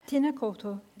Tēnā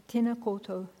koutou, tēnā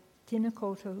koutou, tēnā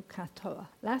koutou katoa.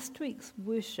 Last week's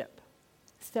worship,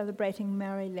 celebrating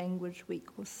Maori Language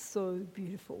Week, was so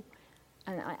beautiful.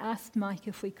 And I asked Mike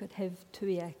if we could have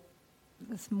tuia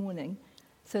this morning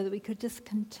so that we could just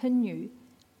continue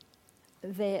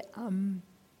that hold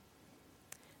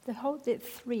that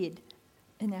thread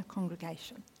in our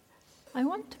congregation. I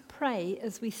want to pray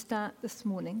as we start this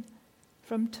morning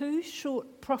from two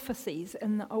short prophecies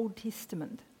in the Old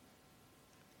Testament.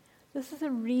 This is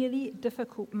a really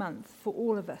difficult month for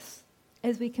all of us,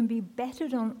 as we can be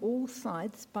battered on all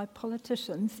sides by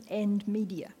politicians and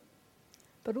media,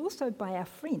 but also by our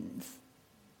friends.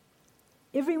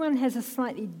 Everyone has a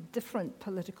slightly different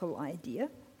political idea,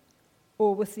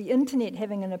 or with the internet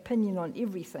having an opinion on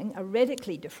everything, a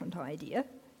radically different idea,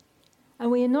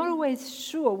 and we are not always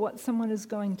sure what someone is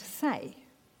going to say.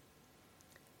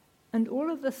 And all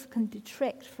of this can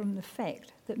detract from the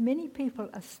fact that many people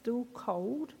are still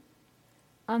cold,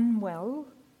 unwell,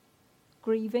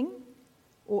 grieving,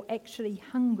 or actually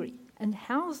hungry. And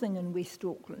housing in West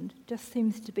Auckland just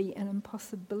seems to be an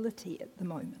impossibility at the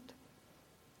moment.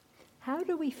 How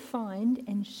do we find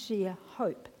and share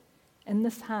hope in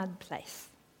this hard place?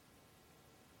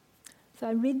 So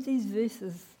I read these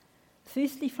verses,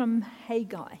 firstly from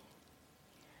Haggai,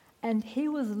 and he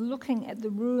was looking at the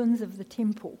ruins of the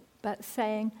temple, but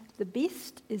saying, the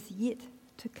best is yet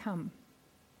to come.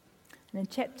 And in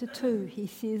chapter 2, he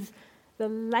says, the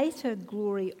later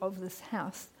glory of this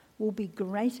house will be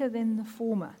greater than the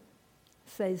former,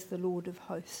 says the Lord of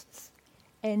hosts.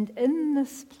 And in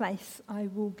this place I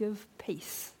will give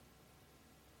peace.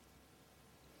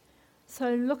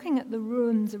 So looking at the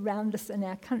ruins around us in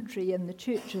our country and the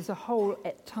church as a whole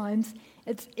at times,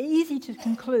 it's easy to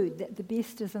conclude that the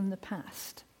best is in the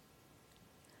past.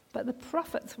 But the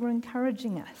prophets were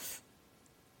encouraging us.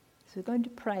 So we're going to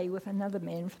pray with another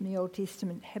man from the Old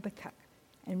Testament, Habakkuk,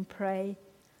 and pray,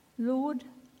 Lord,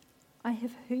 I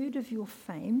have heard of your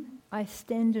fame. I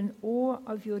stand in awe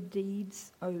of your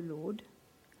deeds, O Lord.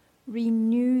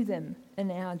 Renew them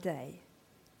in our day.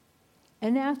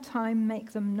 In our time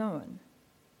make them known.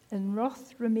 In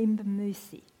wrath remember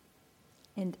mercy.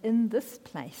 And in this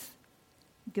place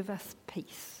give us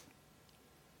peace.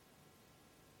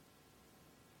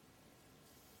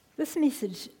 This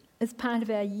message is part of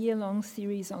our year-long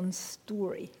series on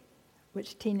story,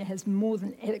 which Tina has more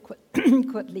than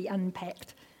adequately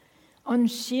unpacked, on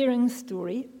sharing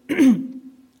story,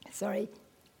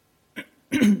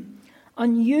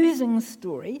 on using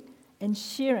story and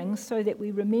sharing so that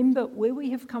we remember where we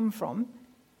have come from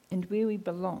and where we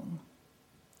belong.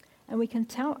 And we can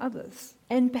tell others.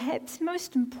 And perhaps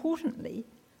most importantly,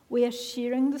 we are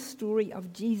sharing the story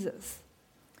of Jesus.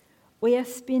 We are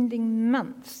spending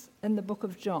months in the book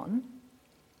of John,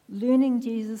 learning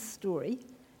Jesus' story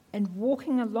and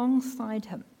walking alongside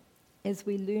him as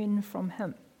we learn from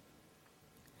him.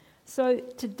 So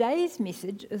today's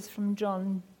message is from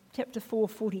John chapter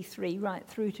 4:43 right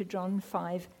through to John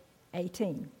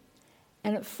 5:18.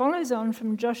 And it follows on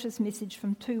from Josh's message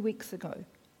from 2 weeks ago,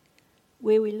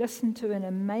 where we listened to an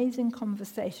amazing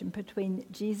conversation between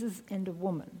Jesus and a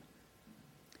woman.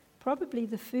 Probably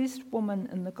the first woman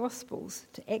in the Gospels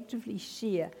to actively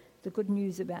share the good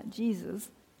news about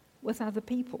Jesus with other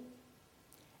people.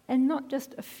 And not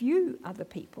just a few other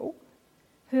people,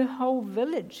 her whole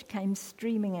village came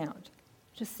streaming out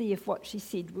to see if what she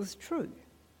said was true.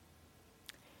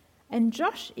 And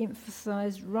Josh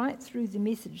emphasised right through the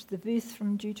message the verse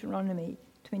from Deuteronomy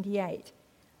 28,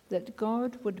 that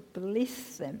God would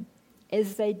bless them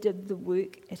as they did the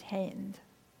work at hand.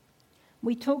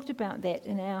 We talked about that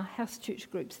in our house church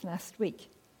groups last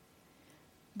week.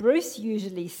 Bruce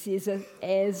usually says it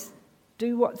as,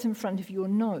 do what's in front of your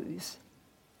nose.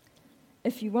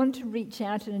 If you want to reach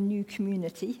out in a new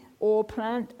community or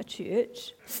plant a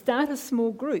church, start a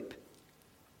small group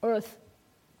or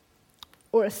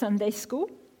a Sunday school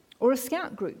or a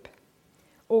scout group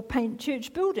or paint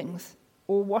church buildings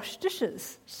or wash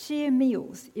dishes. Share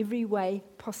meals every way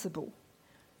possible.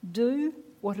 Do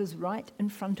what is right in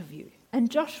front of you. And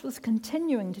Josh was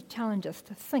continuing to challenge us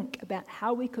to think about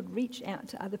how we could reach out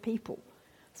to other people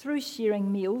through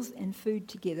sharing meals and food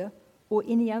together or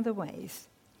any other ways.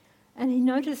 And he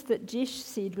noticed that Jess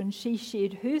said when she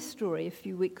shared her story a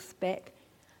few weeks back,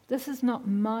 this is not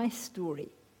my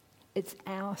story, it's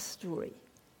our story.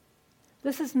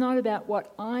 This is not about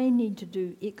what I need to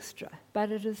do extra,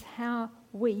 but it is how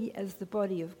we as the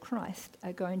body of Christ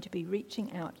are going to be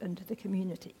reaching out into the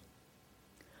community.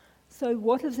 So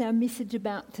what is our message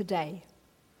about today?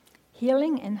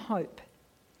 Healing and hope,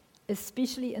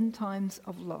 especially in times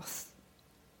of loss.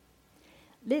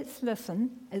 Let's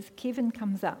listen as Kevin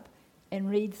comes up and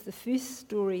reads the first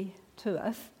story to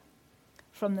us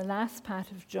from the last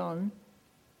part of John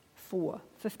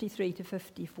 4:53 to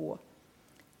 54.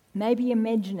 Maybe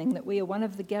imagining that we are one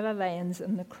of the Galileans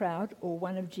in the crowd or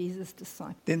one of Jesus'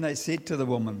 disciples. Then they said to the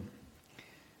woman,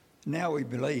 "Now we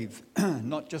believe,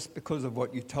 not just because of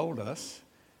what you told us,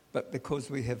 but because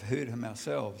we have heard him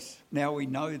ourselves. Now we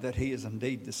know that he is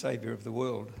indeed the Saviour of the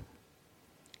world."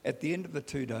 At the end of the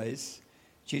 2 days,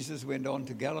 Jesus went on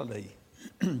to Galilee.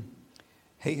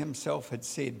 He himself had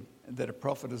said that a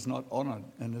prophet is not honoured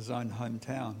in his own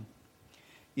hometown.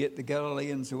 Yet the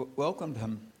Galileans welcomed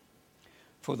him,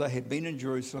 for they had been in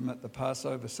Jerusalem at the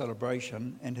Passover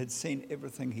celebration and had seen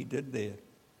everything he did there.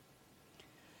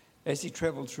 As he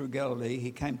travelled through Galilee,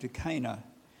 he came to Cana,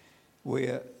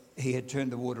 where he had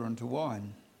turned the water into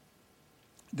wine.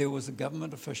 There was a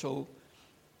government official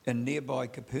in nearby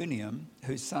Capernaum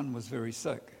whose son was very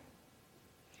sick.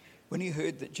 When he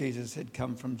heard that Jesus had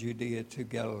come from Judea to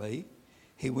Galilee,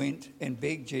 he went and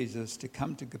begged Jesus to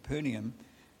come to Capernaum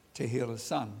to heal his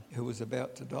son, who was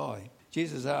about to die.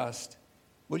 Jesus asked,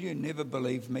 "Will you never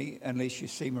believe me unless you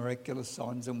see miraculous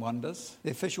signs and wonders?"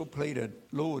 The official pleaded,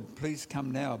 "Lord, please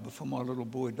come now before my little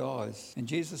boy dies." And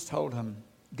Jesus told him,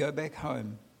 "Go back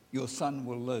home, your son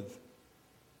will live."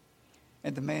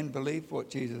 And the man believed what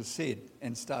Jesus said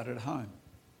and started home.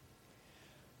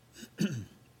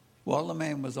 While the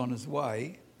man was on his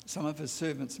way, some of his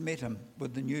servants met him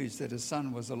with the news that his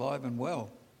son was alive and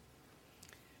well.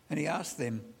 And he asked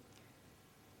them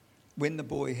when the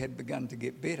boy had begun to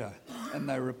get better, and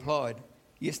they replied,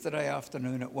 "Yesterday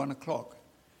afternoon at 1:00,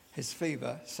 his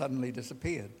fever suddenly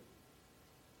disappeared."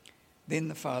 Then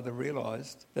the father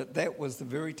realised that that was the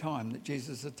very time that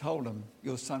Jesus had told him,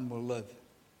 "Your son will live."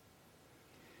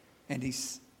 And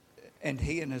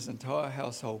he and his entire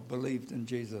household believed in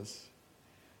Jesus.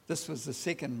 This was the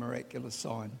second miraculous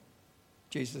sign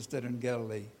Jesus did in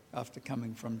Galilee after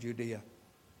coming from Judea.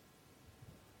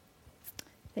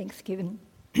 Thanks, Kevin.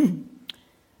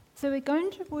 So we're going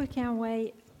to work our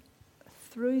way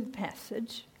through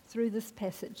this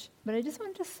passage. But I just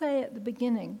want to say at the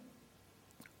beginning,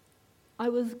 I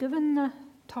was given the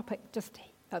topic,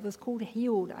 it was called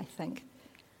Healed, I think.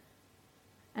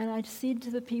 And I said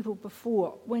to the people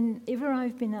before, whenever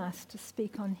I've been asked to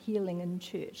speak on healing in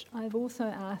church, I've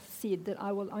also said that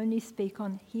I will only speak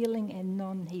on healing and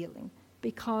non-healing,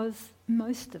 because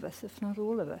most of us, if not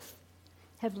all of us,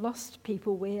 have lost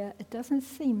people where it doesn't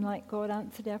seem like God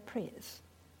answered our prayers.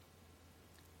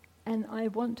 And I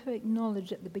want to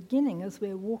acknowledge at the beginning, as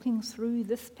we're walking through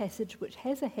this passage, which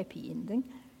has a happy ending,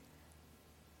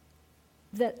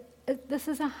 that this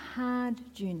is a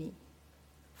hard journey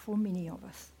for many of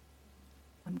us.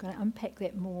 I'm going to unpack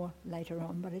that more later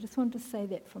on, but I just want to say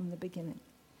that from the beginning.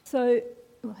 So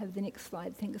we'll have the next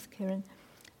slide. Thanks, Karen.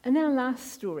 In our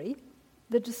last story,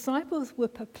 the disciples were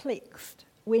perplexed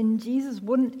when Jesus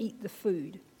wouldn't eat the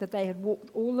food that they had walked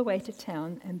all the way to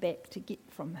town and back to get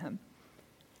from him.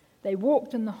 They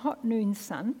walked in the hot noon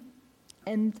sun,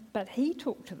 but he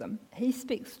talked to them. He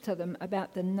speaks to them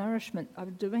about the nourishment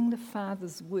of doing the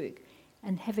Father's work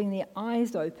and having their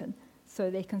eyes open so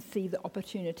they can see the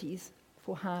opportunities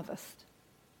for harvest.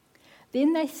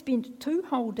 Then they spent 2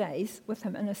 whole days with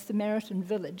him in a Samaritan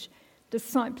village,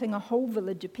 discipling a whole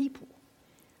village of people.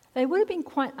 They would have been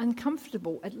quite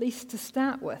uncomfortable, at least to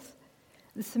start with.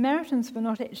 The Samaritans were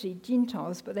not actually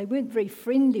Gentiles, but they weren't very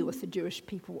friendly with the Jewish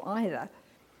people either.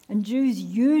 And Jews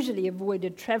usually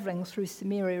avoided travelling through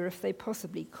Samaria if they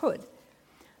possibly could.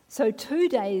 So 2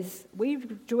 days, we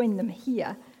joined them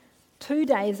here, 2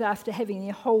 days after having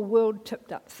their whole world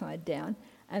tipped upside down,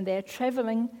 and they're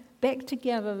travelling back to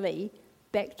Galilee,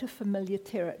 back to familiar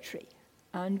territory.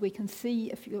 And we can see,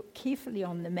 if you look carefully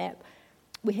on the map,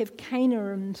 we have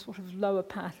Cana in sort of lower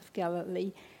part of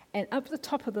Galilee, and up the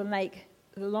top of the lake,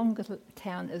 the longer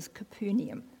town is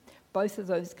Capernaum. Both of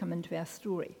those come into our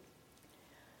story.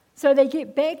 So they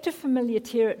get back to familiar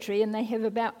territory, and they have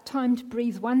about time to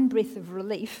breathe one breath of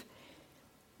relief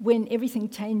when everything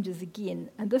changes again.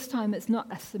 And this time it's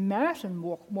not a Samaritan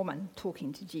woman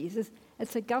talking to Jesus,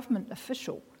 it's a government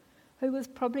official who was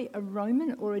probably a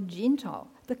Roman or a Gentile,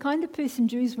 the kind of person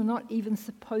Jews were not even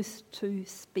supposed to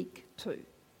speak to.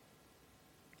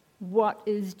 What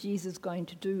is Jesus going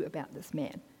to do about this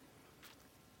man?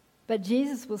 But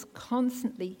Jesus was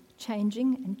constantly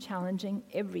changing and challenging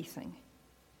everything.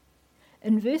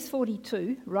 In verse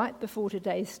 42, right before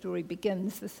today's story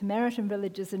begins, the Samaritan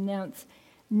villagers announce,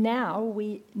 "Now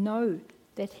we know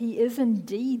that he is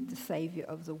indeed the Saviour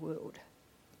of the world."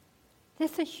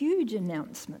 That's a huge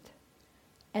announcement.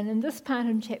 And in this part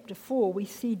in chapter 4, we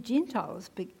see Gentiles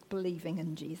believing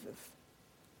in Jesus.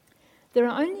 There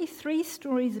are only 3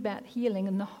 stories about healing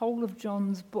in the whole of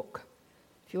John's book.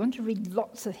 If you want to read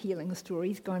lots of healing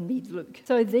stories, go and read Luke.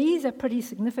 So these are pretty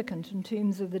significant in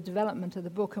terms of the development of the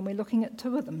book, and we're looking at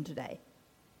 2 of them today.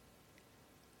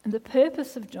 And the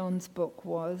purpose of John's book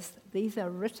was, these are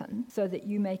written so that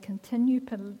you may continue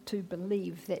to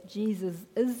believe that Jesus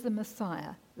is the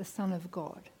Messiah, the Son of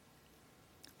God.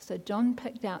 So John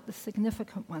picked out the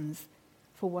significant ones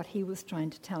for what he was trying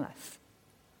to tell us.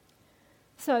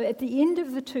 So at the end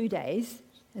of the 2 days,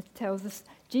 it tells us,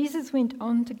 Jesus went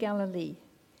on to Galilee.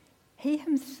 He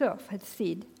himself had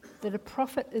said that a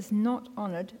prophet is not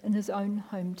honoured in his own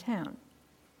hometown.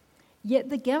 Yet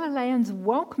the Galileans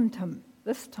welcomed him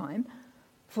this time,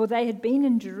 for they had been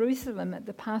in Jerusalem at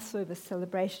the Passover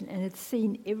celebration and had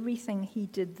seen everything he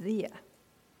did there.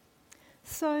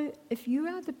 So if you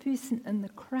are the person in the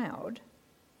crowd,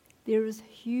 there is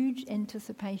huge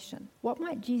anticipation. What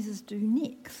might Jesus do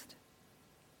next?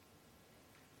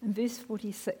 And verse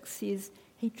 46 says,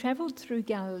 he travelled through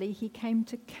Galilee, he came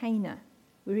to Cana,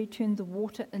 where he turned the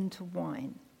water into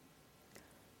wine.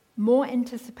 More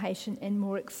anticipation and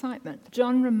more excitement.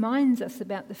 John reminds us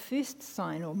about the first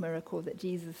sign or miracle that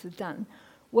Jesus had done.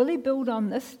 Will he build on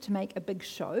this to make a big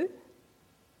show?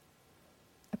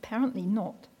 Apparently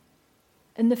not.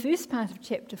 In the first part of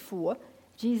chapter 4,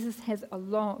 Jesus has a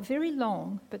very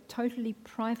long but totally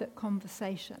private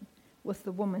conversation with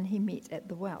the woman he met at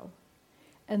the well.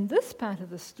 In this part of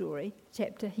the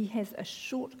chapter, he has a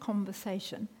short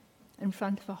conversation in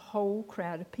front of a whole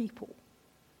crowd of people.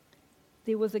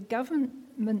 There was a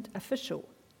government official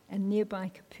in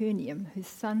nearby Capernaum whose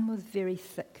son was very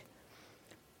sick.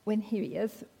 When he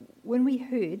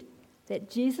heard that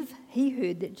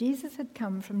Jesus had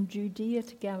come from Judea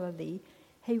to Galilee,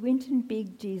 he went and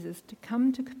begged Jesus to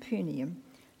come to Capernaum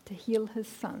to heal his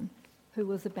son, who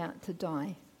was about to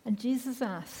die. And Jesus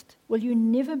asked, will you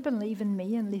never believe in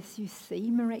me unless you see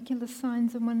miraculous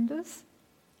signs and wonders?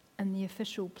 And the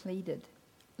official pleaded,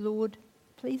 Lord,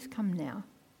 please come now,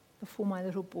 before my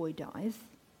little boy dies.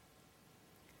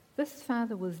 This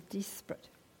father was desperate.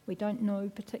 We don't know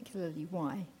particularly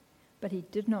why, but he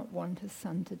did not want his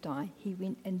son to die. He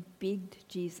went and begged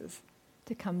Jesus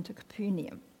to come to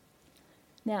Capernaum.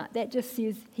 Now, that just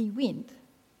says he went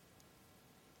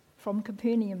from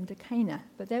Capernaum to Cana,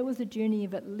 but that was a journey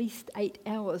of at least 8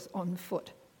 hours on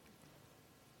foot.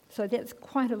 So that's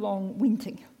quite a long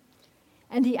wenting.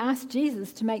 And he asked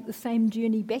Jesus to make the same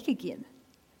journey back again.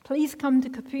 Please come to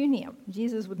Capernaum.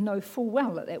 Jesus would know full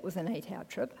well that that was an 8-hour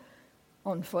trip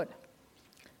on foot.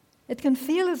 It can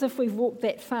feel as if we've walked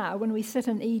that far when we sit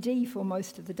in ED for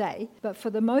most of the day, but for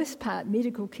the most part,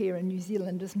 medical care in New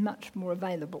Zealand is much more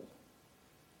available.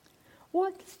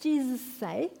 What does Jesus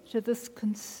say to this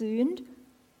concerned,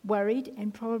 worried,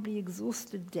 and probably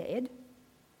exhausted dad?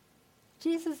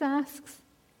 Jesus asks,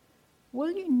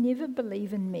 will you never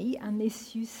believe in me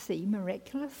unless you see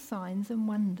miraculous signs and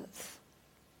wonders?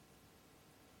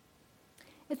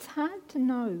 It's hard to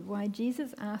know why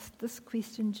Jesus asked this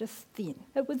question just then.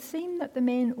 It would seem that the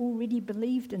man already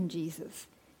believed in Jesus.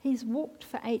 He's walked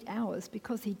for 8 hours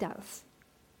because he does.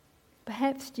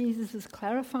 Perhaps Jesus is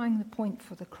clarifying the point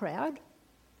for the crowd,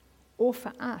 or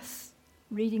for us,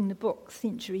 reading the book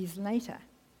centuries later.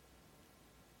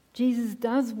 Jesus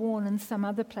does warn in some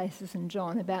other places in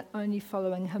John about only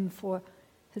following him for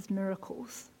his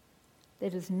miracles.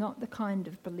 That is not the kind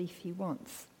of belief he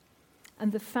wants.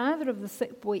 And the father of the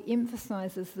sick boy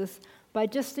emphasizes this by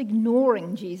just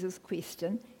ignoring Jesus'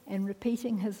 question and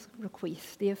repeating his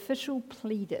request. The official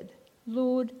pleaded,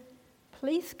 Lord,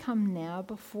 please come now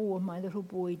before my little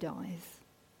boy dies.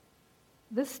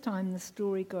 This time the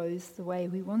story goes the way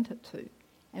we want it to,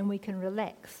 and we can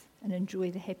relax and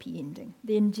enjoy the happy ending.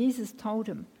 Then Jesus told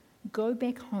him, go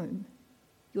back home,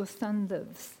 your son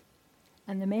lives.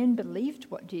 And the man believed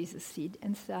what Jesus said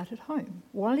and started home.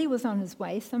 While he was on his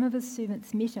way, some of his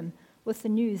servants met him with the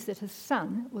news that his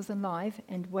son was alive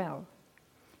and well.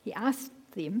 He asked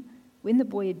them when the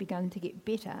boy had begun to get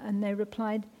better, and they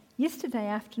replied, yesterday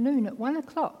afternoon at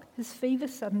 1:00, his fever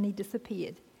suddenly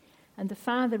disappeared. And the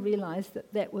father realized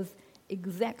that that was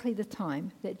exactly the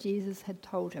time that Jesus had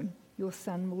told him, your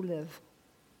son will live.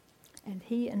 And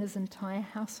he and his entire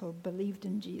household believed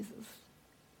in Jesus.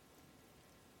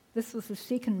 This was the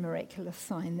second miraculous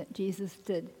sign that Jesus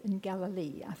did in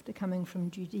Galilee after coming from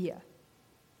Judea.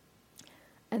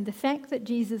 And the fact that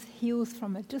Jesus heals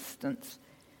from a distance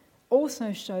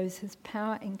also shows his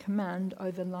power and command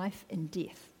over life and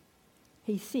death.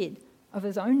 He said, of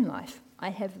his own life,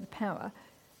 I have the power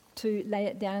to lay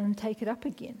it down and take it up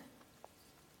again.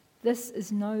 This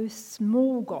is no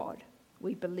small God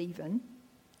we believe in,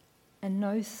 and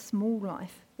no small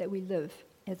life that we live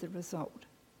as a result.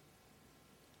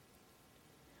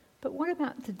 But what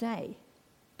about today?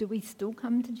 Do we still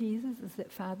come to Jesus as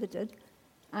that father did,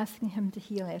 asking him to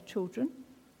heal our children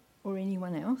or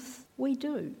anyone else? We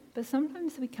do, but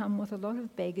sometimes we come with a lot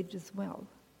of baggage as well.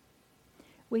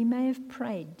 We may have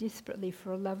prayed desperately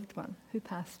for a loved one who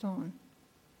passed on.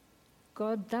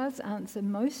 God does answer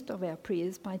most of our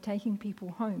prayers by taking people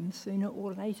home sooner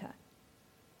or later.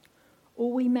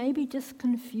 Or we may be just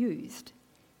confused.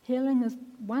 Healing is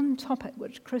one topic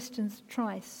which Christians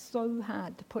try so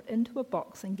hard to put into a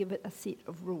box and give it a set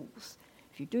of rules.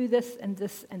 If you do this and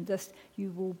this and this,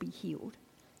 you will be healed.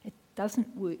 It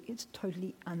doesn't work. It's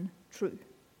totally untrue.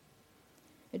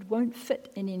 It won't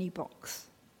fit in any box.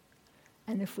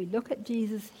 And if we look at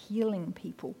Jesus healing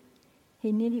people,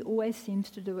 he nearly always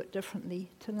seems to do it differently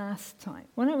to last time.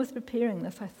 When I was preparing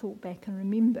this, I thought back and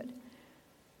remembered.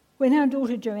 When our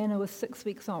daughter Joanna was 6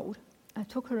 weeks old, I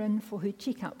took her in for her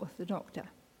checkup with the doctor,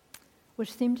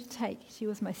 which seemed to take, she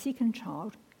was my second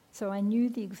child, so I knew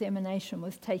the examination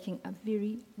was taking a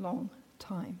very long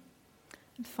time.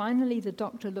 And finally, the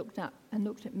doctor looked up and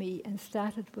looked at me and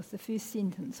started with the first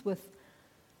sentence with,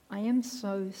 "I am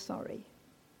so sorry,"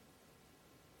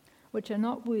 which are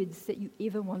not words that you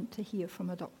ever want to hear from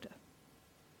a doctor.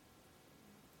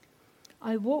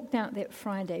 I walked out that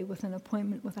Friday with an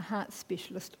appointment with a heart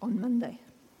specialist on Monday.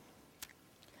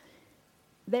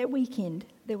 That weekend,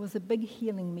 there was a big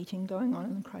healing meeting going on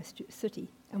in Christchurch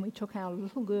City, and we took our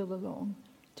little girl along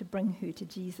to bring her to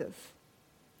Jesus.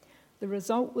 The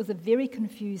result was a very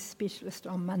confused specialist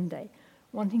on Monday,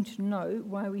 wanting to know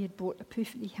why we had brought a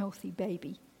perfectly healthy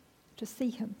baby to see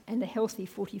him, and a healthy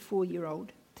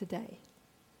 44-year-old today.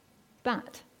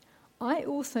 But I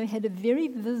also had a very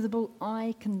visible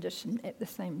eye condition at the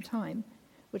same time,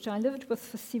 which I lived with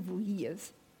for several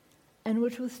years, and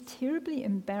which was terribly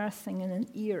embarrassing in an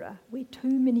era where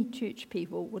too many church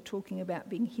people were talking about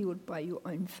being healed by your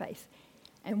own faith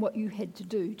and what you had to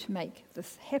do to make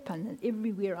this happen. And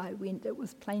everywhere I went, it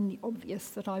was plainly obvious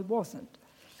that I wasn't.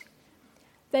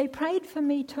 They prayed for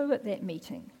me too at that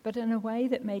meeting, but in a way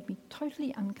that made me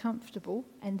totally uncomfortable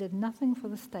and did nothing for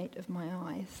the state of my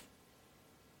eyes.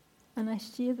 And I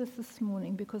share this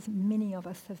morning because many of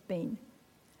us have been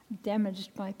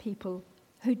damaged by people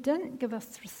who didn't give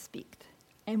us respect.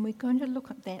 And we're going to look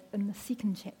at that in the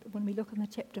second chapter, when we look in the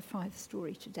chapter 5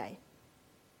 story today.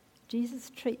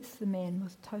 Jesus treats the man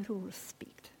with total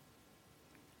respect.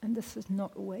 And this has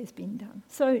not always been done.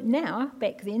 So now,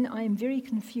 back then, I am very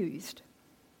confused.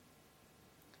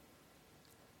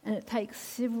 And it takes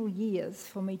several years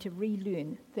for me to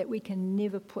relearn that we can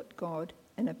never put God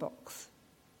in a box.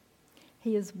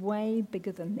 He is way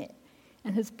bigger than that.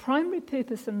 And his primary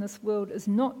purpose in this world is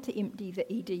not to empty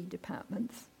the ED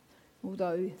departments,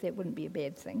 although that wouldn't be a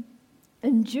bad thing.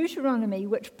 In Deuteronomy,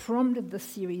 which prompted this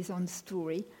series on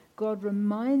story, God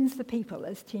reminds the people,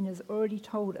 as Jen has already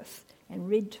told us and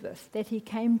read to us, that he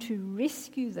came to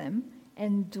rescue them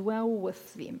and dwell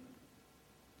with them.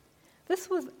 This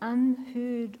was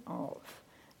unheard of.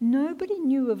 Nobody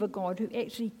knew of a God who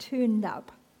actually turned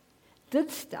up, did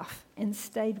stuff, and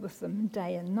stayed with them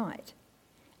day and night.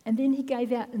 And then he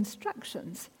gave out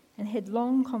instructions and had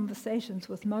long conversations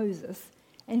with Moses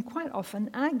and quite often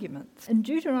arguments. In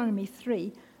Deuteronomy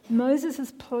 3, Moses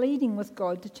is pleading with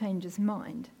God to change his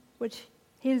mind, which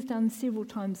he has done several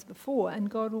times before, and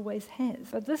God always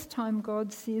has. But this time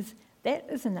God says, "That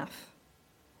is enough.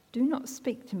 Do not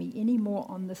speak to me any more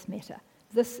on this matter.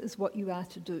 This is what you are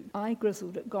to do." I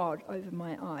grizzled at God over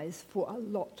my eyes for a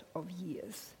lot of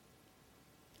years.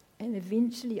 And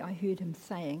eventually I heard him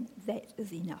saying, "That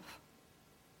is enough.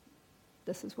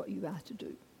 This is what you are to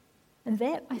do." And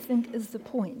that, I think, is the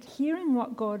point. Hearing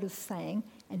what God is saying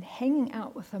and hanging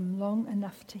out with him long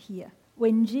enough to hear.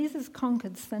 When Jesus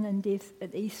conquered sin and death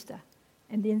at Easter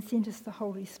and then sent us the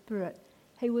Holy Spirit,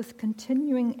 he was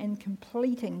continuing and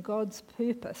completing God's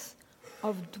purpose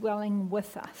of dwelling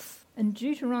with us. In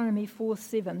Deuteronomy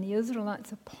 4:7, the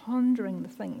Israelites are pondering the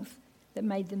things that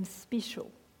made them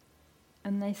special.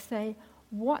 And they say,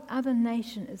 what other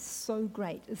nation is so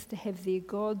great as to have their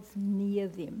gods near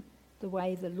them the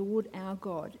way the Lord our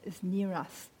God is near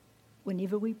us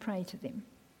whenever we pray to them?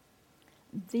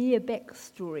 Their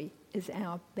backstory is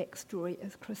our backstory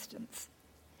as Christians.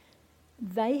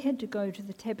 They had to go to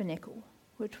the tabernacle,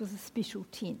 which was a special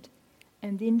tent,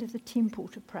 and then to the temple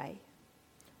to pray.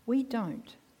 We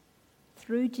don't.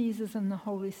 Through Jesus and the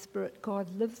Holy Spirit,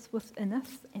 God lives within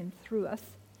us and through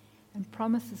us, and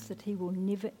promises that he will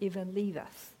never ever leave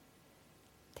us.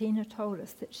 Tina told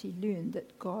us that she learned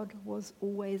that God was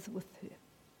always with her.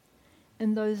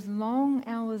 In those long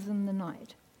hours in the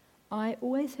night, I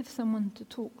always have someone to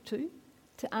talk to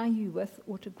to argue with,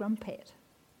 or to grump at.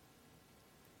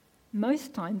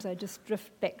 Most times I just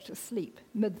drift back to sleep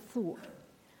mid-thought,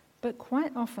 but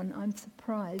quite often I'm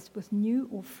surprised with new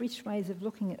or fresh ways of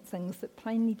looking at things that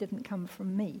plainly didn't come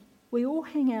from me. We all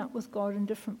hang out with God in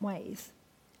different ways,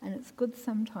 and it's good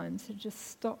sometimes to just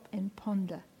stop and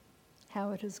ponder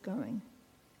how it is going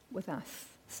with us.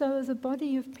 So as a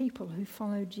body of people who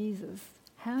follow Jesus,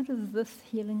 how does this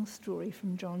healing story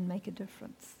from John make a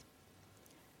difference?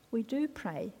 We do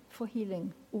pray for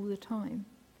healing all the time,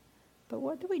 but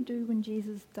what do we do when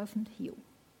Jesus doesn't heal?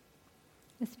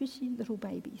 Especially little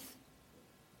babies.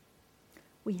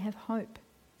 We have hope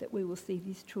that we will see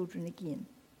these children again,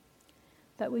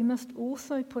 but we must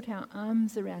also put our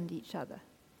arms around each other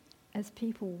as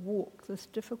people walk this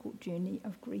difficult journey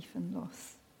of grief and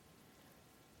loss.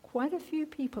 Quite a few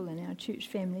people in our church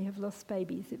family have lost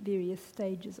babies at various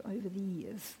stages over the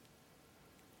years.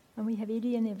 And we have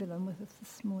Eddie and Evelyn with us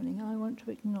this morning. I want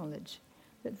to acknowledge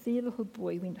that their little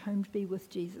boy went home to be with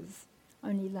Jesus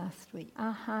only last week.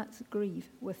 Our hearts grieve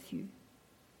with you.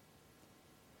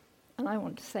 And I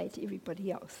want to say to everybody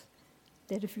else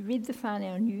that if you read the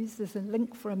Whānau News, there's a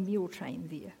link for a meal train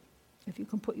there. If you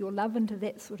can put your love into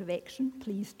that sort of action,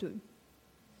 please do.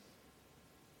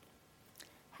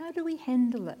 How do we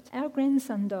handle it? Our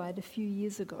grandson died a few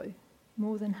years ago,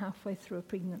 more than halfway through a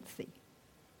pregnancy.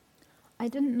 I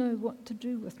didn't know what to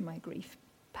do with my grief,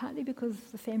 partly because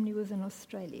the family was in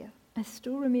Australia. I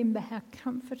still remember how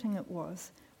comforting it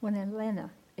was when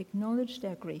Alana acknowledged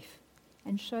our grief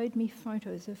and showed me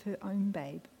photos of her own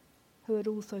babe, who had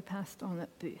also passed on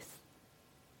at birth.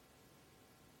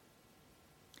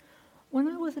 When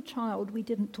I was a child, we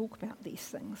didn't talk about these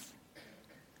things.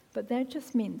 But that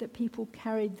just meant that people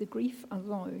carried the grief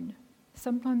alone,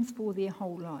 sometimes for their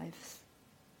whole lives.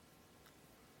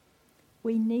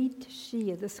 We need to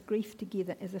share this grief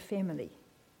together as a family.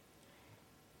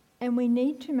 And we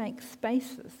need to make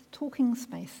spaces, talking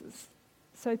spaces,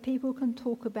 so people can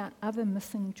talk about other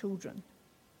missing children.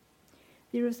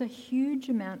 There is a huge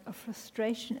amount of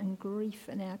frustration and grief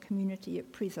in our community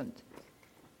at present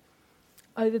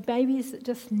over babies that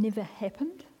just never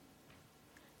happened,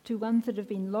 to ones that have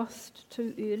been lost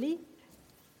too early,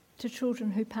 to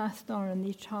children who passed on in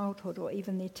their childhood or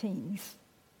even their teens.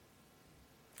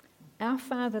 Our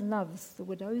Father loves the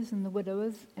widows and the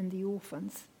widowers and the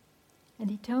orphans,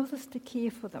 and he tells us to care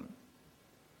for them.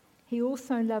 He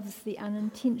also loves the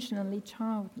unintentionally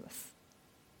childless,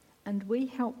 and we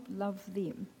help love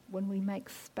them when we make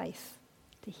space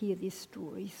to hear their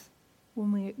stories,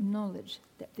 when we acknowledge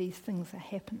that these things are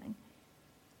happening,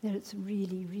 that it's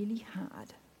really, really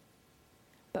hard.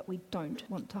 But we don't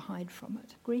want to hide from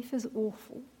it. Grief is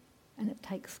awful, and it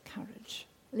takes courage.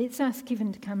 Let's ask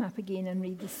Kevin to come up again and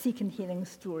read the second healing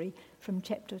story from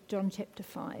John chapter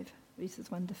 5,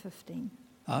 verses 1 to 15.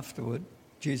 Afterward,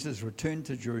 Jesus returned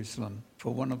to Jerusalem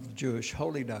for one of the Jewish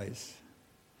holy days.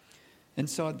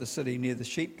 Inside the city near the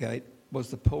sheep gate was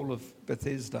the pool of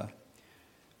Bethesda,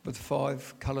 with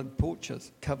 5 covered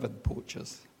porches.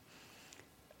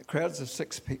 Crowds of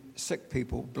sick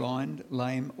people, blind,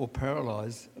 lame or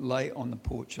paralysed, lay on the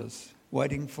porches,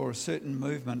 waiting for a certain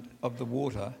movement of the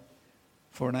water,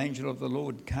 for an angel of the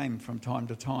Lord came from time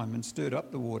to time and stirred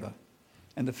up the water.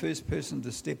 And the first person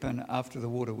to step in after the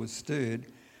water was stirred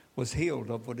was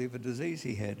healed of whatever disease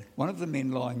he had. One of the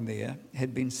men lying there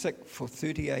had been sick for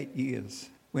 38 years.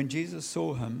 When Jesus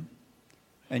saw him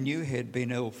and knew he had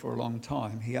been ill for a long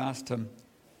time, he asked him,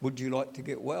 "Would you like to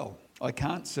get well?" "I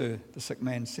can't, sir," the sick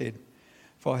man said,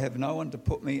 "for I have no one to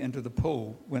put me into the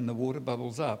pool when the water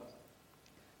bubbles up.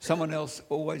 Someone else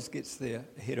always gets there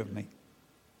ahead of me."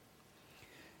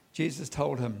 Jesus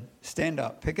told him, "Stand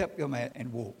up, pick up your mat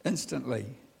and walk."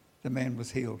 Instantly, the man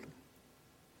was healed.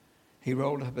 He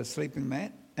rolled up his sleeping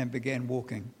mat and began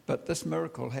walking. But this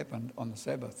miracle happened on the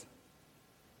Sabbath.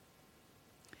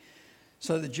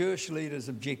 So the Jewish leaders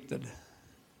objected.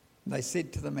 They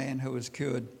said to the man who was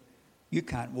cured, "You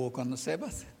can't walk on the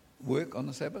Sabbath, work on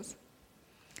the Sabbath.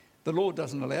 The law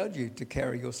doesn't allow you to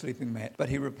carry your sleeping mat." But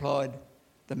he replied,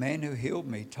 "The man who healed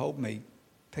me told me,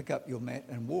 'Pick up your mat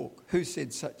and walk.'" "Who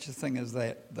said such a thing as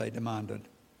that?" they demanded.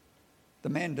 The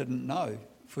man didn't know,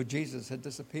 for Jesus had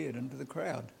disappeared into the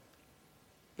crowd.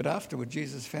 But afterward,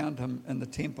 Jesus found him in the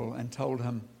temple and told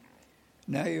him,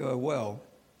 "Now you are well,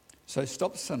 so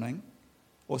stop sinning,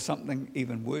 or something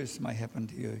even worse may happen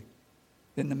to you."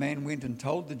 Then the man went and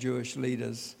told the Jewish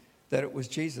leaders that it was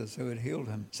Jesus who had healed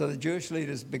him. So the Jewish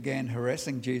leaders began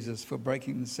harassing Jesus for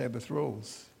breaking the Sabbath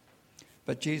rules.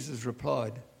 But Jesus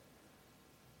replied,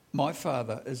 "My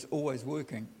Father is always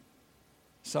working,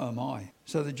 so am I."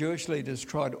 So the Jewish leaders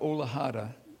tried all the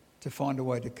harder to find a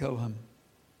way to kill him.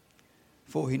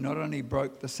 For he not only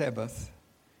broke the Sabbath,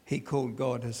 he called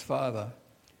God his Father,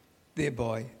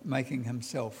 thereby making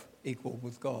himself equal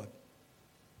with God.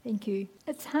 Thank you.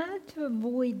 It's hard to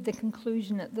avoid the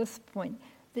conclusion at this point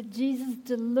that Jesus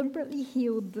deliberately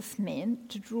healed this man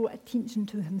to draw attention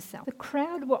to himself. The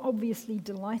crowd were obviously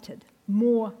delighted.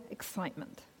 More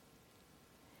excitement.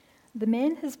 The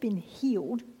man has been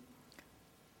healed,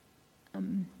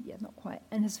 not quite,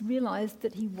 and has realised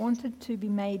that he wanted to be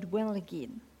made well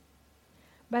again.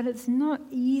 But it's not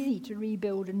easy to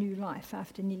rebuild a new life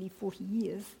after nearly 40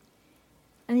 years,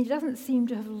 and he doesn't seem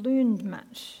to have learned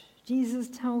much. Jesus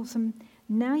tells him,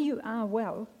 now you are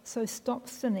well, so stop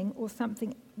sinning or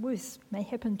something worse may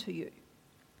happen to you.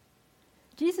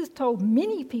 Jesus told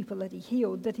many people that he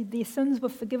healed that their sins were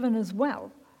forgiven as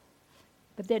well,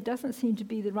 but that doesn't seem to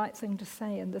be the right thing to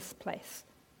say in this place.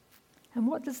 And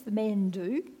what does the man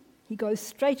do? He goes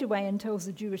straight away and tells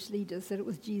the Jewish leaders that it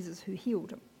was Jesus who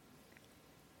healed him.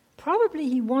 Probably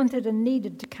he wanted and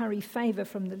needed to curry favour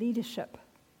from the leadership,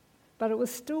 but it was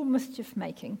still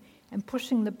mischief-making and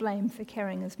pushing the blame for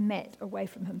carrying his mat away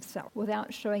from himself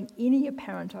without showing any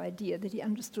apparent idea that he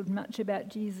understood much about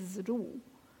Jesus at all.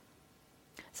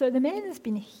 So the man has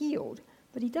been healed,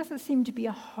 but he doesn't seem to be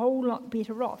a whole lot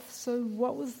better off. So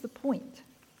what was the point?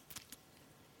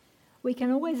 We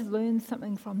can always learn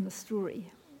something from the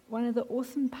story. One of the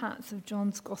awesome parts of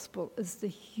John's Gospel is the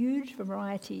huge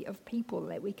variety of people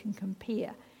that we can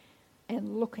compare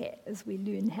and look at as we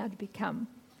learn how to become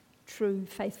true,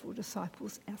 faithful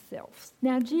disciples ourselves.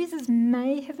 Now, Jesus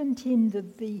may have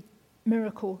intended the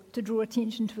miracle to draw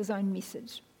attention to his own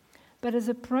message, but his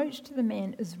approach to the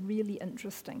man is really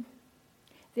interesting.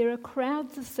 There are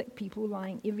crowds of sick people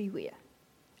lying everywhere,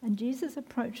 and Jesus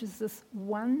approaches this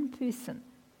one person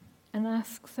and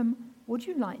asks him, would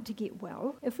you like to get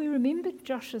well? If we remember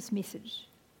Josh's message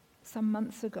some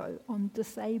months ago on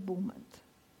disablement,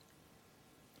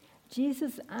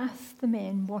 Jesus asked the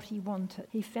man what he wanted.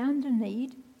 He found a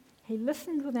need, he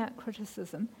listened without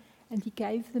criticism, and he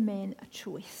gave the man a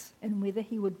choice in whether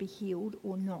he would be healed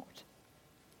or not.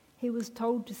 He was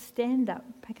told to stand up,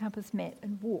 pick up his mat,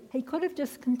 and walk. He could have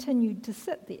just continued to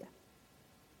sit there.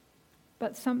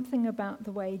 But something about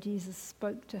the way Jesus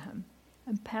spoke to him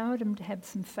empowered him to have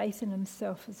some faith in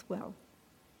himself as well.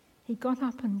 He got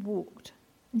up and walked.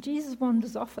 And Jesus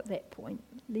wanders off at that point,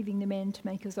 leaving the man to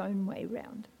make his own way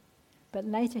round. But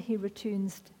later he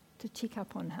returns to check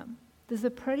up on him. There's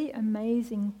a pretty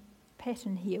amazing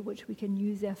pattern here which we can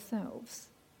use ourselves.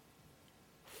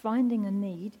 Finding a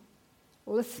need,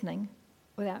 listening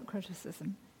without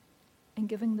criticism, and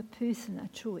giving the person a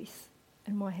choice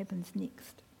in what happens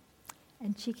next,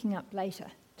 and checking up later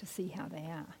to see how they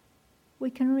are. We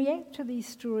can react to these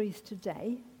stories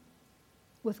today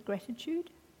with gratitude,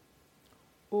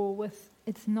 or with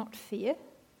it's not fair,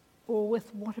 or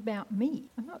with what about me?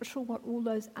 I'm not sure what all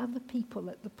those other people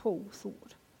at the pool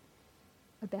thought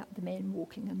about the man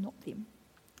walking and not them.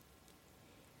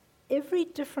 Every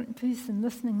different person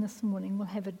listening this morning will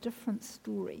have a different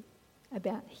story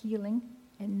about healing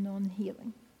and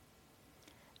non-healing.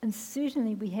 And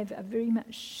certainly we have a very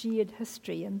much shared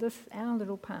history in this, our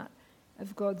little part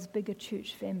of God's bigger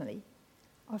church family,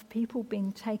 of people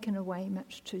being taken away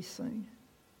much too soon.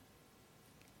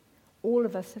 All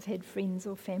of us have had friends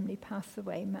or family pass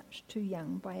away much too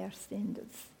young by our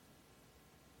standards.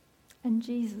 And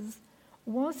Jesus,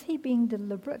 was he being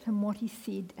deliberate in what he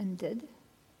said and did?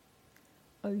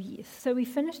 Oh yes. So we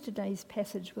finished today's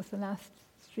passage with the last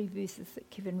 3 verses that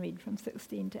Kevin read from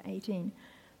 16 to 18.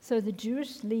 So the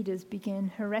Jewish leaders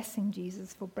began harassing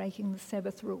Jesus for breaking the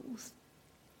Sabbath rules.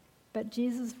 But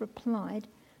Jesus replied,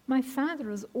 my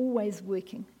Father is always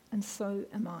working, and so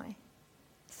am I.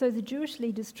 So the Jewish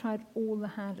leaders tried all the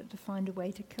harder to find a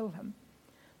way to kill him,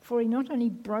 for he not only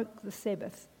broke the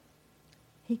Sabbath,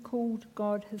 he called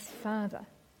God his Father,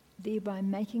 thereby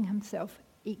making himself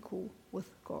equal with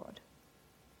God.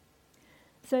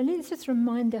 So let's just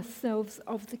remind ourselves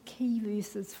of the key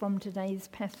verses from today's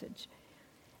passage.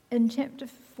 In chapter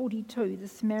 42, the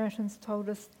Samaritans told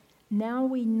us, now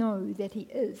we know that he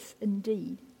is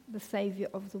indeed the Saviour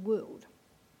of the world.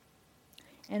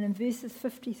 And in verses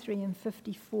 53 and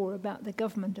 54 about the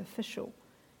government official,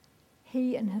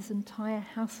 he and his entire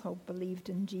household believed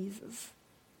in Jesus.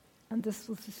 And this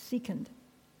was the second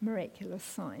miraculous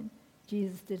sign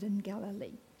Jesus did in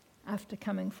Galilee after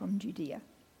coming from Judea.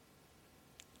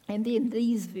 And then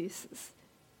these verses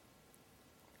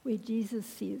where Jesus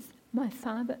says, my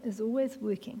Father is always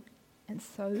working, and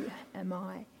so am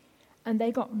I. And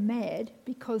they got mad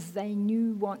because they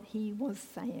knew what he was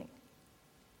saying.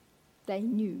 They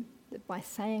knew that by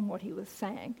saying what he was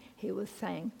saying,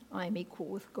 I'm equal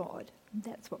with God. And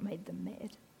that's what made them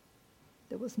mad.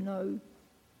 There was no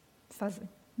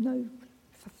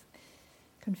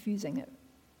confusing it.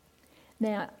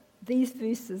 Now, these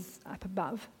verses up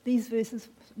above, these verses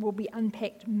will be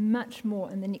unpacked much more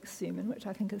in the next sermon, which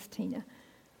I think is Tina.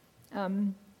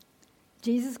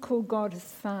 Jesus called God his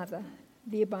Father,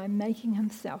 thereby making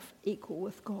himself equal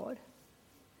with God.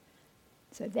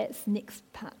 So that's the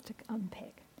next part to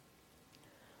unpack.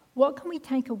 What can we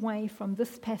take away from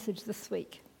this passage this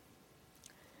week?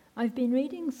 I've been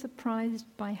reading Surprised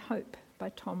by Hope by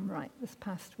Tom Wright this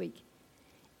past week,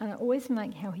 and I always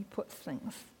like how he puts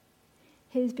things.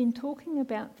 He's been talking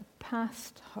about the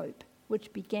past hope,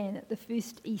 which began at the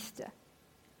first Easter,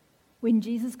 when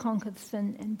Jesus conquered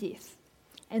sin and death,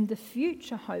 and the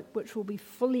future hope, which will be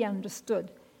fully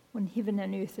understood when heaven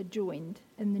and earth are joined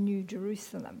in the New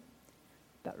Jerusalem.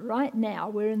 But right now,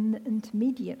 we're in the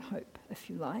intermediate hope, if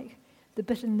you like, the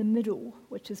bit in the middle,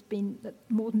 which has been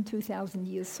more than 2,000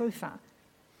 years so far.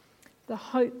 The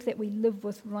hope that we live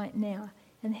with right now.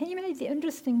 And he made the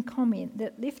interesting comment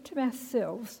that left to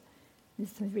ourselves,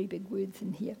 there's some very big words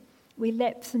in here, we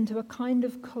lapse into a kind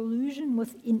of collusion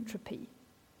with entropy,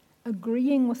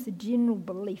 agreeing with the general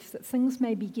belief that things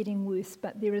may be getting worse,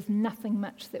 but there is nothing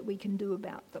much that we can do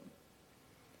about them.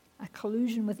 A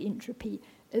collusion with entropy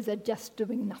is a just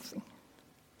doing nothing.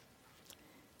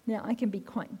 Now, I can be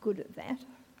quite good at that,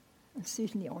 and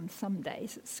certainly on some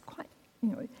days it's quite,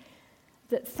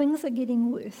 that things are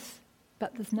getting worse,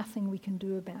 but there's nothing we can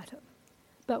do about it.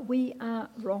 But we are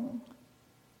wrong.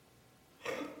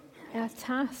 Our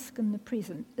task in the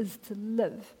present is to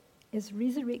live as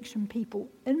resurrection people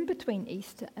in between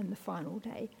Easter and the final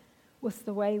day with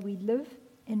the way we live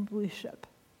and worship,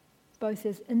 both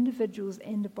as individuals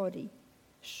and a body,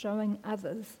 showing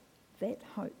others that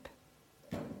hope.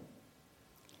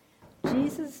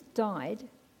 Jesus died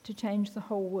to change the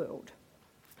whole world.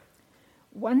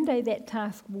 One day that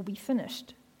task will be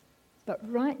finished, but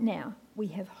right now we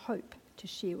have hope to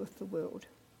share with the world.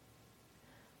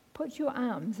 Put your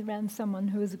arms around someone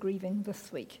who is grieving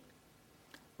this week.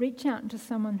 Reach out to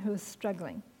someone who is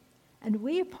struggling, and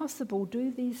where possible,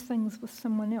 do these things with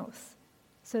someone else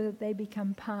so that they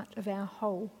become part of our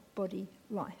whole body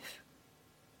life.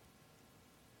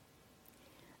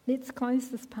 Let's close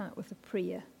this part with a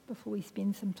prayer before we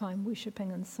spend some time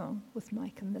worshipping in song with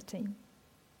Mike and the team.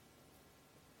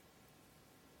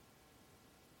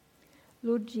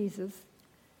 Lord Jesus,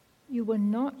 you were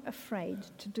not afraid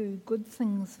to do good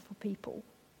things for people,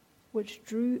 which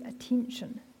drew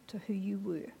attention to who you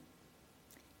were,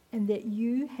 and that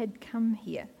you had come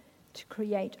here to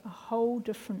create a whole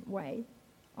different way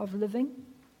of living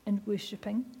and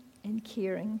worshipping and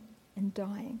caring and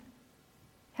dying.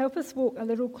 Help us walk a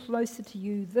little closer to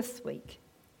you this week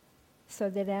so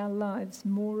that our lives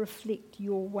more reflect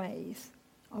your ways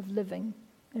of living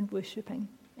and worshipping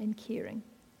and caring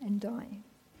and dying.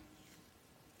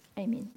 Amen.